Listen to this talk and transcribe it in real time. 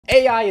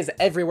AI is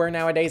everywhere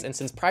nowadays, and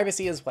since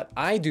privacy is what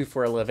I do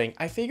for a living,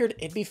 I figured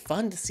it'd be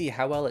fun to see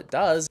how well it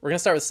does. We're gonna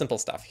start with simple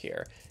stuff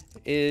here.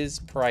 Is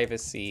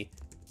privacy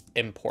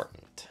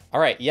important? All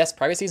right, yes,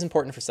 privacy is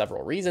important for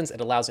several reasons. It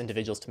allows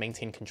individuals to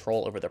maintain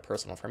control over their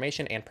personal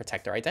information and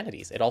protect their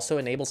identities. It also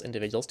enables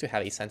individuals to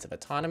have a sense of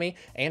autonomy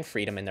and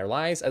freedom in their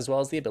lives, as well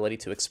as the ability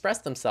to express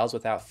themselves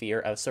without fear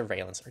of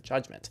surveillance or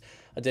judgment.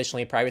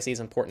 Additionally, privacy is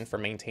important for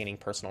maintaining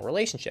personal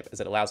relationships, as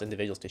it allows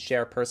individuals to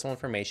share personal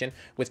information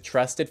with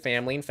trusted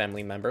family and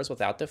family members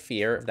without the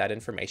fear of that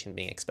information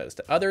being exposed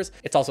to others.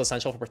 It's also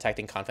essential for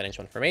protecting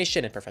confidential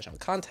information in professional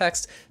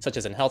contexts, such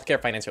as in healthcare,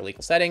 finance, or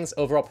legal settings.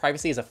 Overall,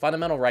 privacy is a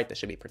fundamental right that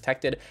should be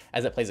protected,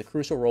 as it plays a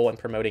crucial role in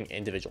promoting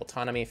individual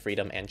autonomy,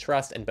 freedom, and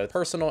trust in both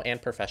personal and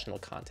professional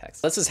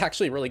contexts. This is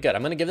actually really good.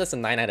 I'm going to give this a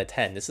 9 out of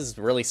 10. This is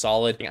really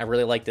solid. I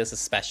really like this,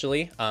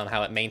 especially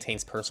how it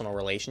maintains personal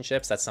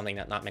relationships. That's something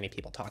that not many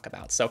people talk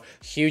about. So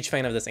huge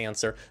fan of this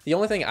answer. The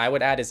only thing I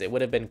would add is it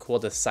would have been cool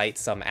to cite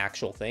some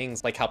actual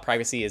things, like how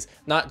privacy is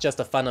not just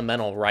a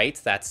fundamental right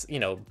that's, you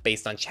know,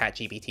 based on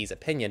ChatGPT's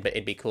opinion, but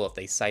it'd be cool if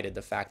they cited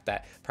the fact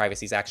that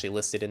privacy is actually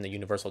listed in the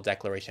Universal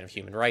Declaration of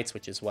Human Rights,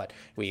 which is what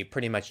we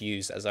pretty much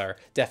use as our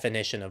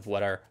definition of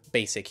what are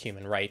basic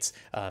human rights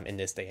in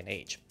this day and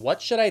age.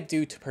 What should I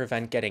do to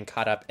prevent getting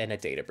caught up in a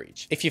data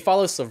breach? If you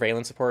follow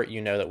surveillance support, you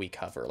know that we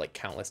cover like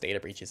countless data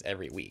breaches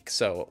every week.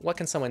 So what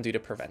can someone do to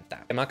prevent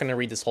that? I'm not going to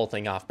read this whole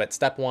thing off, but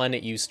step 1,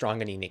 use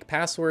strong and unique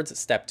passwords.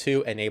 Step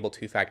 2, enable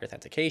two-factor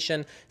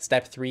authentication.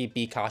 Step 3,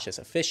 be cautious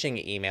of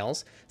phishing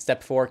emails.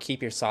 Step 4,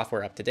 keep your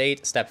software up to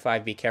date. Step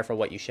 5, be careful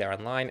what you share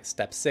online.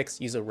 Step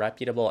 6, use a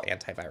reputable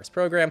antivirus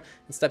program.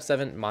 And step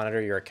 7,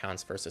 monitor your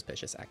accounts for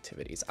suspicious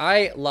activities.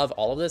 I love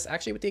all of this,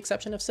 actually, with the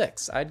exception of 6.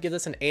 I'd give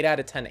this an 8 out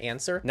of 10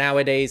 answer.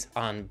 Nowadays,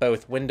 on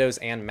both Windows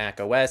and Mac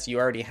OS, you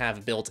already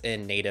have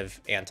built-in native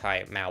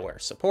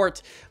anti-malware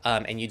support,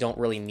 and you don't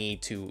really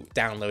need to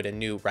download a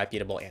new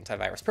reputable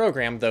antivirus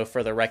program, though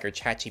for the record,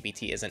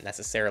 ChatGPT isn't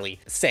necessarily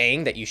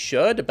saying that you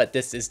should, but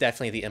this is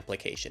definitely the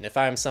implication. If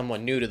I'm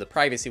someone new to the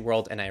privacy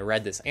world and I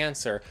read this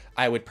answer,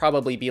 I would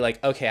probably be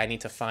like, okay, I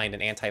need to find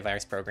an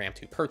antivirus program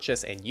to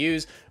purchase and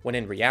use, when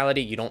in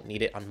reality, you don't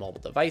need it on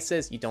mobile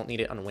devices, you don't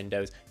need it on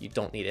Windows, you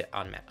don't need it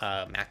on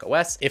Mac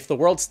OS. If the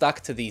world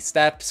stuck to these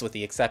steps, with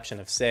the exception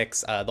of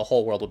 6, the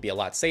whole world would be a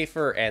lot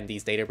safer and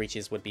these data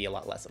breaches would be a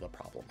lot less of a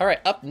problem. All right,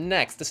 up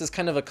next, this is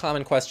kind of a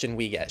common question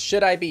we get.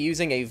 Should I be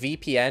using a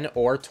VPN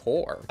or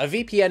Tor? A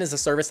VPN is a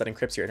service that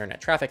encrypts your internet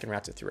traffic and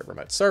routes it through a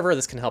remote server.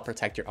 This can help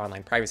protect your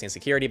online privacy and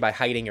security by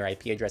hiding your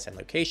IP address and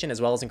location,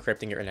 as well as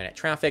encrypting your internet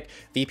traffic.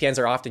 VPNs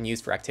are often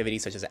used for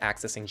activities such as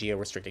accessing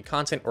geo-restricted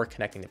content or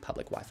connecting to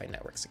public Wi-Fi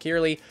networks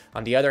securely.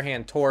 On the other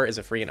hand, Tor is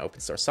a free and open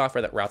source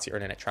software that routes your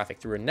internet traffic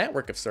through a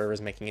network of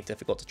servers, making it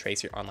difficult to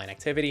trace your online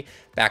activity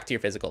back to your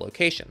physical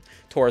location.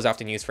 Tor is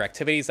often used for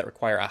activities that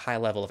require a high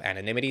level of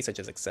anonymity, such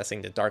as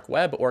accessing the dark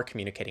web or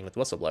communicating with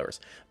whistleblowers.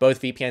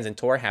 Both VPNs and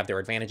Tor have their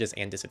advantages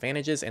and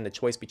disadvantages, and the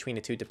choice between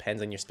the two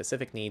depends on your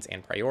specific needs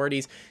and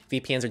priorities.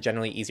 VPNs are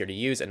generally easier to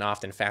use and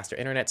often faster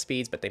internet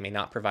speeds, but they may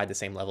not provide the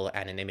same level of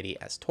anonymity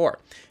as Tor.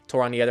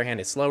 Tor, on the other hand,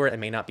 is slower and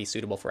may not be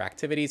suitable for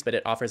activities, but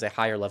it offers a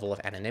higher level of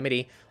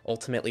anonymity.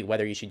 Ultimately,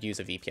 whether you should use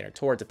a VPN or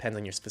Tor depends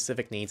on your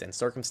specific needs and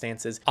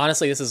circumstances.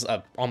 Honestly, this is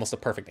almost a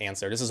perfect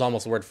answer. This is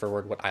almost word for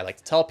word what I like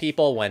to tell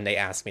people when they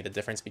ask me the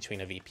difference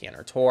between a VPN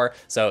or Tor.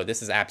 So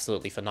this is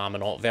absolutely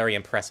phenomenal. Very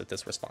impressed with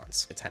this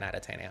response. A 10 out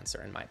of 10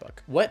 answer in my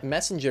book. What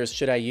messengers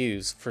should I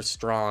use for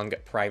strong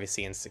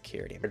privacy and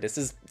security? This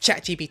is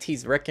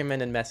ChatGPT's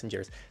recommended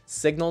messengers.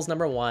 Signal's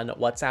number 1,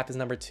 WhatsApp is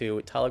number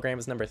 2, Telegram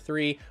is number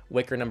 3,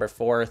 Wickr number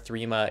 4,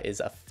 Threema is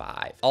a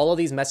 5. All of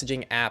these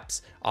messaging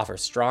apps offer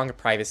strong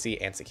privacy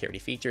and security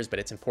features, but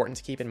it's important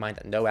to keep in mind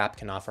that no app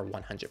can offer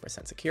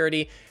 100%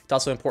 security. It's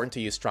also important to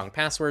use strong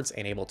passwords,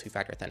 enable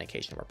two-factor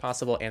authentication where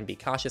possible, and be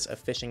cautious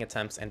of phishing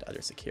attempts and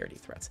other security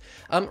threats.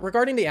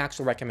 Regarding the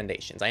actual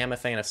recommendations, I am a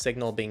fan of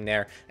Signal being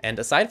there, and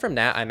aside from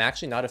that, I'm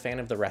actually not a fan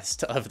of the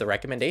rest of the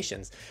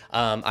recommendations.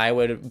 I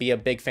would be a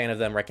big fan of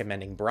them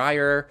recommending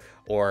Briar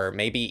or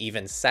maybe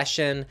even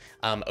Session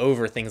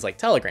over things like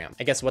Telegram.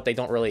 I guess what they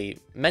don't really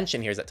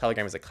mention here is that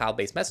Telegram is a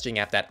cloud-based messaging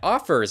app that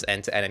offers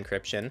end-to-end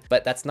encryption,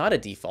 but that's not a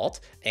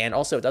default, and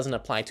also it doesn't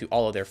apply to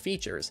all of their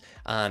features.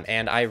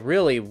 And I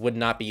really would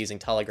not be using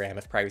Telegram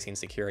if privacy and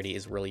security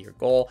is really your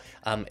goal.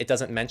 It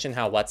doesn't mention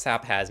how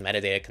WhatsApp has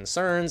metadata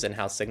concerns and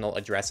how Signal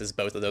addresses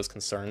both of those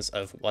concerns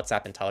of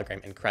WhatsApp and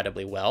Telegram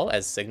incredibly well,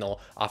 as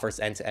Signal offers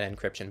end-to-end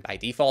encryption by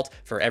default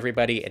for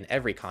everybody in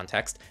every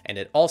context, and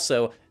it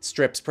also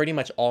strips pretty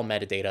much all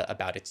metadata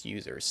about its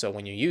users. So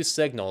when you use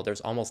Signal,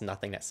 there's almost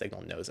nothing that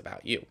Signal knows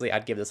about you.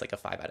 I'd give this like a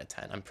 5 out of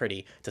 10. I'm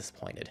pretty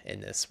disappointed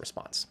in this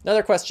response.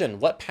 Another question,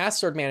 what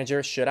password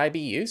manager should I be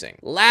using?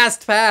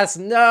 LastPass,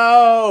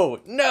 no!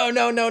 No,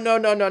 no, no, no,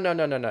 no, no, no,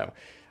 no, no, no.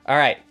 All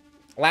right.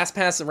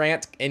 LastPass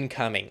rant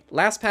incoming.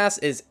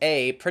 LastPass is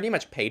pretty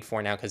much paid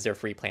for now because their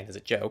free plan is a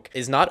joke,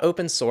 is not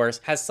open source,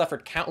 has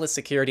suffered countless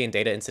security and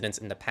data incidents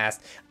in the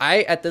past.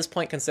 I, at this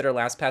point, consider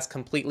LastPass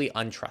completely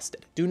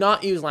untrusted. Do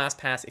not use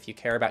LastPass if you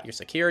care about your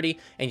security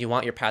and you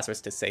want your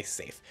passwords to stay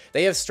safe.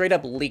 They have straight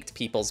up leaked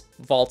people's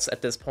vaults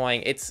at this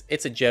point.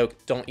 It's a joke.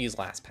 Don't use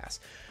LastPass.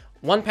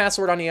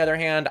 1Password, on the other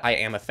hand, I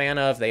am a fan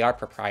of. They are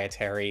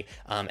proprietary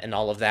and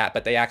all of that,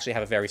 but they actually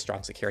have a very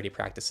strong security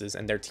practices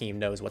and their team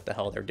knows what the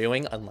hell they're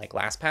doing, unlike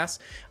LastPass.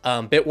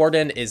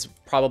 Bitwarden is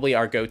probably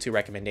our go-to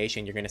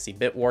recommendation. You're going to see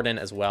Bitwarden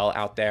as well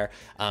out there.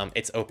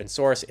 It's open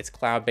source, it's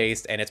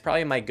cloud-based, and it's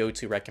probably my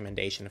go-to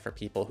recommendation for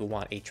people who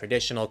want a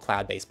traditional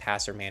cloud-based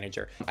password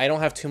manager. I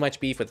don't have too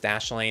much beef with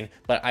Dashlane,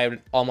 but I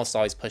would almost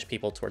always push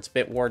people towards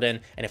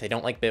Bitwarden, and if they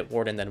don't like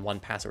Bitwarden, then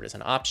 1Password is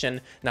an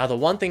option. Now, the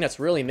one thing that's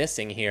really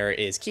missing here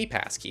is KeePass.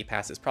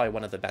 KeePass is probably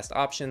one of the best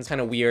options. Kind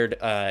of weird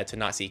to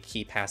not see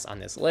KeePass on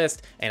this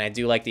list, and I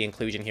do like the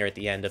inclusion here at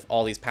the end of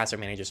all these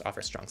password managers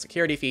offer strong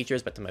security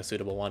features, but the most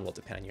suitable one will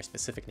depend on your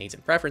specific needs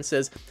and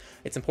preferences.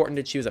 It's important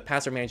to choose a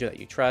password manager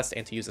that you trust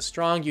and to use a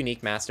strong,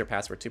 unique master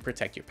password to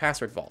protect your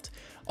password vault.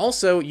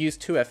 Also, use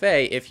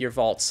 2FA if your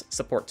vaults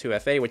support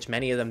 2FA, which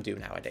many of them do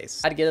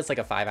nowadays. I'd give this like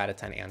a 5 out of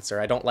 10 answer.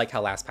 I don't like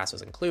how LastPass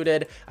was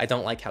included. I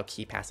don't like how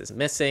KeePass is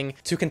missing.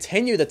 To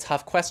continue the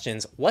tough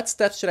questions, what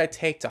steps should I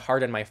take to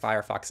harden my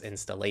Firefox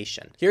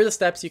installation? Here are the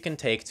steps you can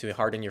take to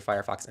harden your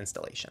Firefox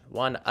installation.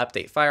 1,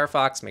 update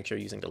Firefox, make sure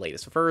you're using the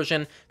latest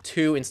version.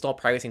 2, install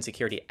privacy and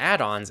security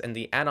add-ons, and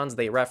the add-ons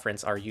they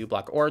reference are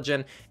uBlock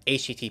Origin,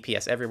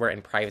 HTTPS Everywhere,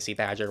 and Privacy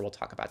Badger. We'll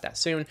talk about that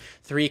soon.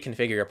 3,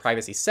 configure your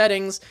privacy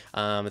settings,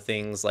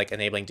 things like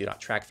enabling do not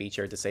track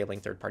feature,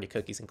 disabling third-party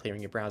cookies, and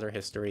clearing your browser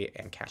history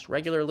and cache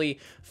regularly.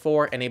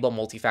 4, enable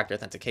multi-factor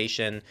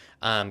authentication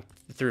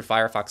through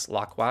Firefox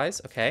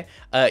Lockwise. Okay,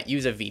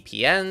 use a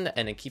VPN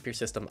and then keep your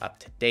system up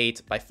to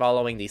date. By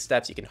following these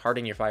steps, you can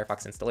harden your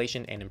Firefox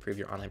installation and improve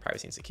your online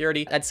privacy and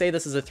security. I'd say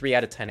this is a 3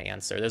 out of 10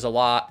 answer. There's a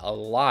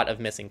lot of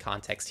missing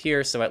context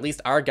here, so at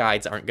least our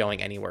guides aren't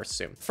going anywhere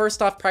soon.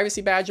 First off,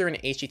 Privacy Badger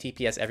and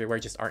HTTPS Everywhere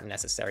just aren't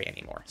necessary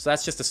anymore. So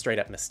that's just a straight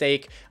up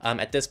mistake.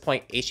 At this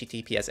point,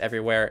 HTTPS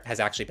Everywhere has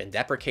actually been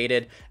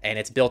deprecated, and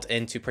it's built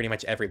into pretty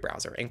much every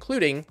browser,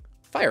 including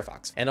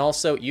Firefox. And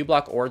also,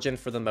 uBlock Origin,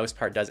 for the most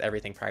part, does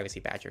everything Privacy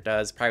Badger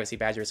does. Privacy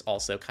Badger is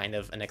also kind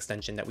of an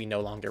extension that we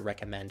no longer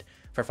recommend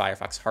for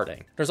Firefox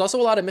hardening. There's also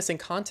a lot of missing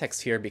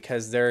context here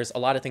because there's a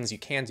lot of things you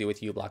can do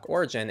with uBlock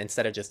Origin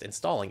instead of just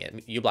installing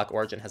it. uBlock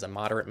Origin has a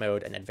moderate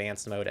mode, an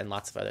advanced mode, and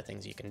lots of other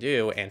things you can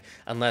do. And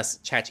unless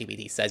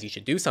ChatGPT says you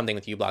should do something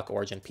with uBlock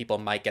Origin, people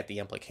might get the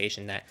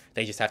implication that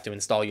they just have to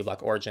install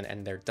uBlock Origin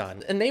and they're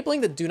done. Enabling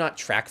the do not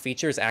track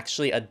feature is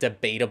actually a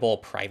debatable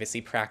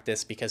privacy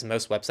practice because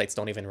most websites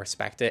don't even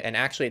respect it, and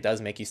actually it does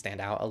make you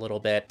stand out a little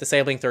bit.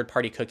 Disabling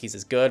third-party cookies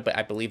is good, but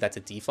I believe that's a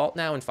default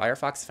now in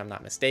Firefox if I'm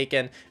not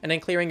mistaken. And then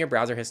clearing your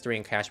browser history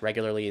and cache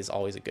regularly is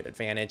always a good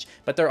advantage.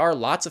 But there are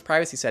lots of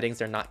privacy settings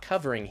they're not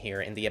covering here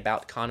in the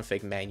About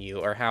Config menu,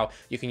 or how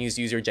you can use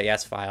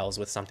user.js files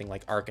with something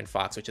like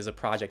ArcandFox, which is a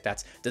project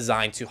that's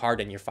designed to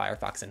harden your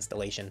Firefox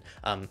installation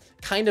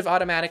kind of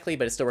automatically,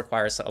 but it still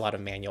requires a lot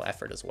of manual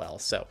effort as well.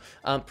 So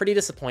pretty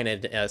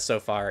disappointed so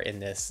far in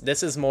this.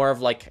 This is more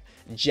of like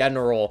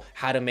general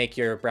how to make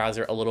your browser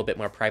a little bit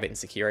more private and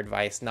secure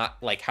advice, not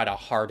like how to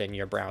harden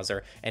your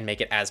browser and make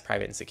it as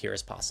private and secure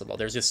as possible.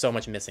 There's just so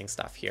much missing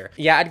stuff here.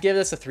 Yeah, I'd give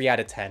this a 3 out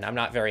of 10. I'm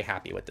not very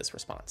happy with this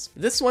response.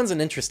 This one's an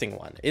interesting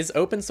one. Is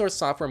open source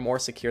software more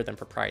secure than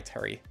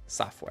proprietary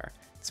software?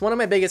 It's one of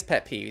my biggest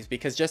pet peeves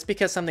because just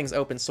because something's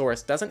open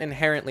source doesn't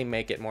inherently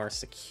make it more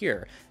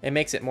secure. It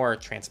makes it more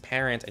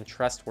transparent and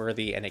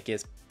trustworthy, and it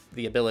gives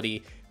the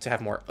ability to have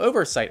more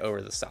oversight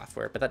over the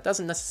software, but that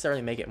doesn't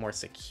necessarily make it more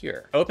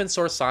secure. Open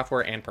source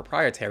software and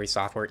proprietary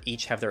software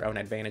each have their own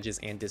advantages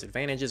and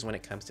disadvantages when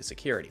it comes to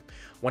security.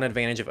 One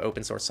advantage of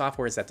open source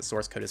software is that the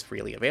source code is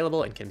freely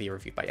available and can be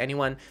reviewed by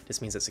anyone.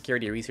 This means that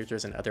security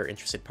researchers and other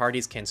interested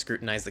parties can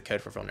scrutinize the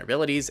code for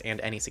vulnerabilities, and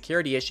any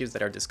security issues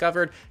that are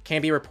discovered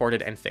can be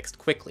reported and fixed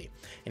quickly.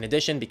 In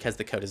addition, because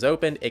the code is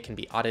open, it can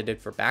be audited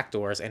for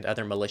backdoors and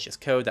other malicious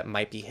code that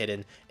might be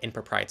hidden in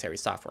proprietary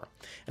software.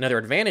 Another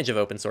advantage of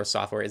open source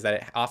software is that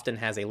it often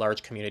has a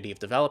large community of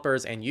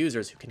developers and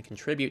users who can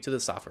contribute to the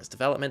software's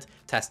development,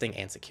 testing,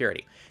 and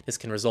security. This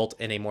can result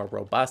in a more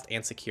robust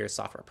and secure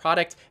software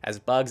product, as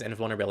bugs and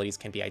vulnerabilities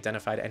can be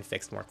identified and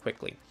fixed more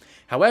quickly.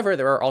 However,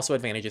 there are also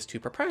advantages to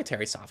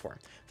proprietary software.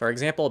 For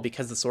example,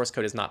 because the source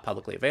code is not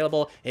publicly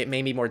available, it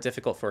may be more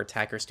difficult for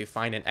attackers to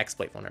find and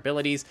exploit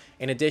vulnerabilities.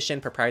 In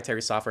addition,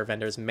 proprietary software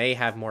vendors may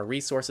have more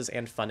resources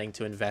and funding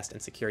to invest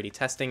in security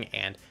testing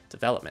and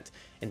development.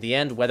 In the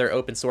end, whether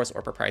open source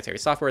or proprietary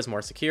software is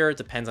more secure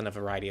depends on a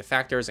variety of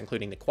factors,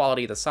 including the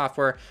quality of the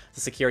software,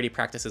 the security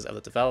practices of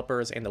the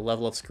developers, and the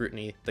level of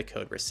scrutiny the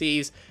code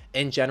receives.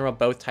 In general,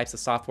 both types of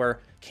software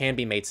can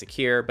be made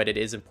secure, but it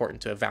is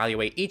important to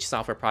evaluate each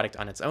software product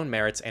on its own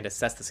merits and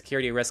assess the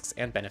security risks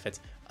and benefits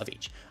of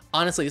each.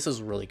 Honestly, this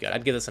is really good.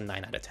 I'd give this a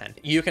 9 out of 10.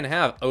 You can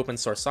have open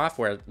source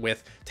software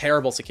with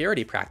terrible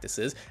security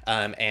practices,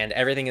 and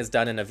everything is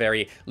done in a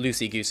very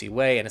loosey-goosey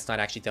way, and it's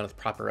not actually done with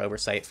proper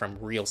oversight from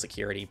real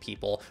security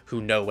people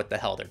who know what the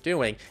hell they're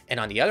doing. And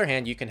on the other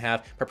hand, you can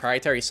have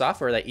proprietary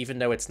software that, even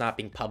though it's not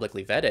being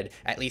publicly vetted,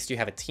 at least you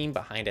have a team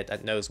behind it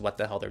that knows what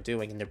the hell they're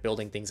doing, and they're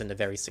building things in a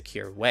very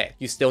secure way.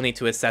 You still need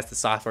to assess the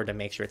software to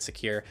make sure it's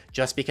secure.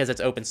 Just because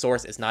it's open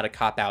source is not a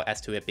cop-out as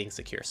to it being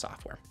secure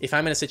software. If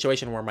I'm in a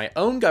situation where my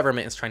own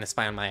government is trying to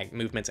spy on my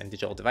movements and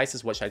digital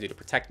devices, what should I do to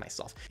protect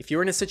myself? If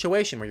you're in a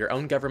situation where your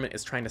own government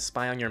is trying to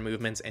spy on your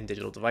movements and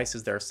digital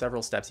devices, there are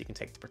several steps you can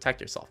take to protect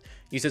yourself.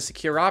 Use a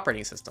secure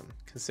operating system.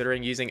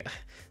 Considering using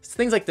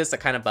things like this that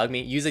kind of bug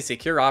me, use a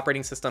secure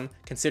operating system.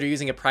 Consider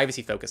using a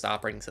privacy-focused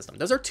operating system.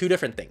 Those are two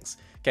different things,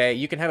 okay?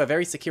 You can have a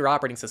very secure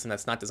operating system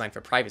that's not designed for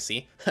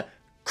privacy,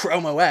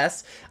 Chrome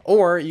OS,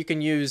 or you can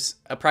use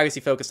a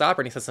privacy-focused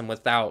operating system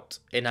without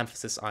an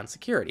emphasis on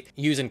security.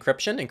 Use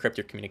encryption, encrypt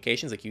your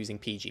communications like using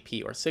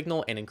PGP or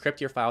Signal, and encrypt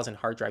your files and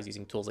hard drives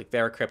using tools like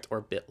Veracrypt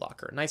or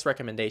BitLocker. Nice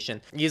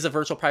recommendation. Use a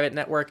virtual private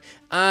network.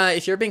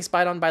 If you're being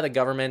spied on by the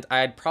government,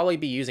 I'd probably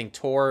be using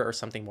Tor or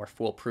something more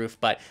foolproof,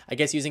 but I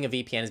guess using a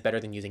VPN is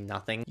better than using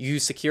nothing.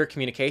 Use secure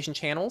communication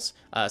channels,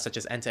 such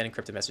as end-to-end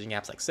encrypted messaging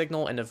apps like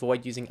Signal, and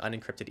avoid using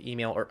unencrypted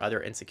email or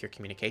other insecure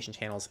communication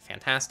channels.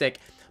 Fantastic.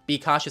 Be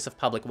cautious of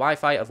public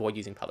Wi-Fi. Avoid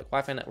using public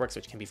Wi-Fi networks,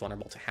 which can be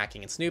vulnerable to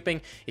hacking and snooping.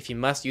 If you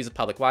must use a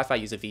public Wi-Fi,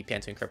 use a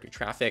VPN to encrypt your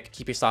traffic.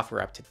 Keep your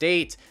software up to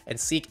date and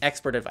seek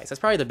expert advice. That's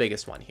probably the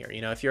biggest one here.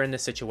 You know, if you're in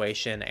this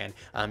situation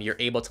and you're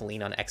able to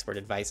lean on expert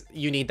advice,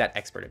 you need that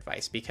expert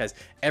advice, because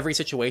every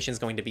situation is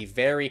going to be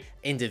very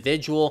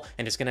individual,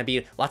 and there's going to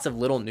be lots of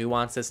little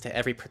nuances to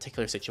every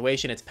particular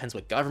situation. It depends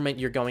what government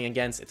you're going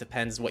against. It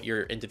depends what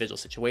your individual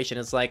situation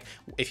is like.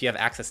 If you have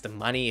access to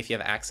money, if you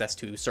have access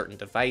to certain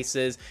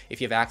devices,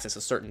 if you have access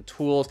to certain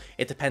tools,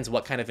 it depends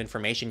what kind of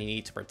information you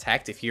need to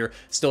protect. If you're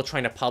still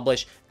trying to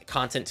publish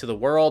content to the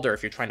world, or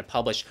if you're trying to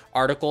publish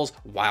articles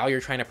while you're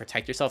trying to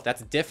protect yourself,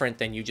 that's different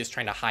than you just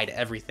trying to hide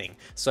everything.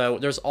 So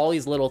there's all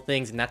these little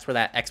things, and that's where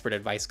that expert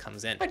advice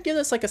comes in. I'd give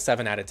this like a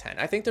 7 out of 10.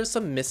 I think there's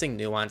some missing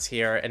nuance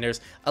here, and there's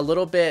a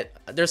little bit,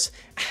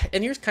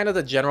 and here's kind of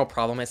the general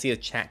problem I see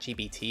with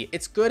ChatGPT.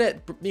 It's good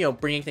at, you know,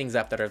 bringing things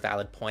up that are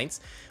valid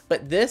points,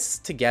 but this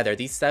together,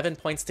 these 7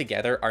 points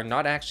together, are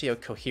not actually a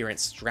coherent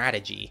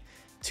strategy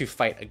to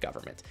fight a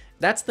government.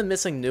 That's the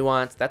missing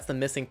nuance, that's the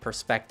missing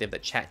perspective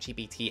that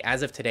ChatGPT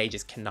as of today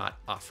just cannot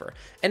offer.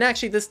 And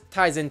actually this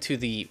ties into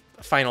the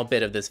final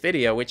bit of this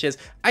video, which is,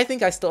 I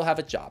think I still have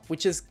a job,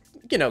 which is,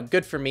 you know,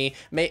 good for me.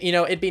 You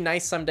know, it'd be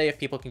nice someday if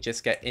people can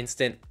just get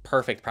instant,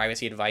 perfect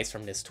privacy advice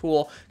from this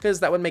tool, because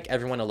that would make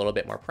everyone a little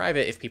bit more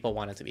private if people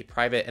wanted to be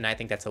private, and I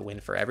think that's a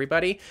win for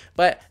everybody.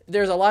 But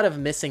there's a lot of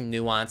missing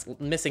nuance,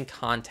 missing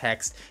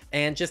context,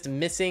 and just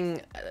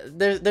missing,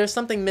 there's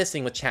something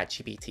missing with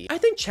ChatGPT. I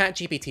think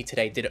ChatGPT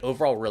today did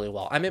overall really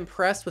well. I'm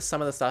impressed with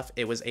some of the stuff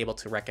it was able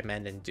to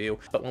recommend and do,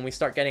 but when we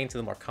start getting into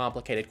the more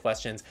complicated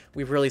questions,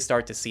 we really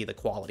start to see the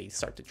quality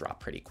start to drop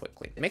pretty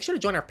quickly. Make sure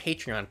to join our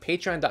Patreon,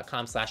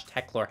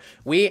 patreon.com/Techlore.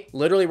 We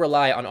literally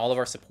rely on all of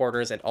our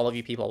supporters and all of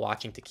you people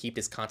watching to keep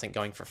this content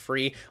going for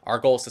free. Our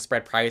goal is to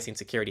spread privacy and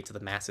security to the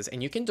masses,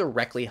 and you can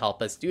directly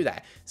help us do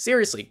that.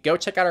 Seriously, go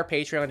check out our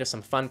Patreon. There's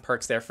some fun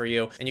perks there for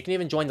you, and you can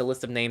even join the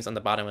list of names on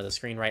the bottom of the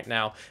screen right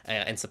now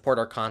and support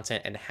our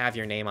content and have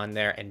your name on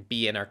there and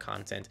be in our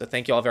content. So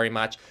thank you all very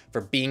much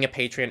for being a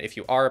patron if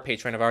you are a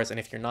patron of ours, and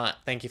if you're not,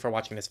 thank you for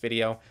watching this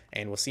video,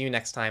 and we'll see you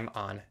next time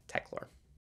on Techlore.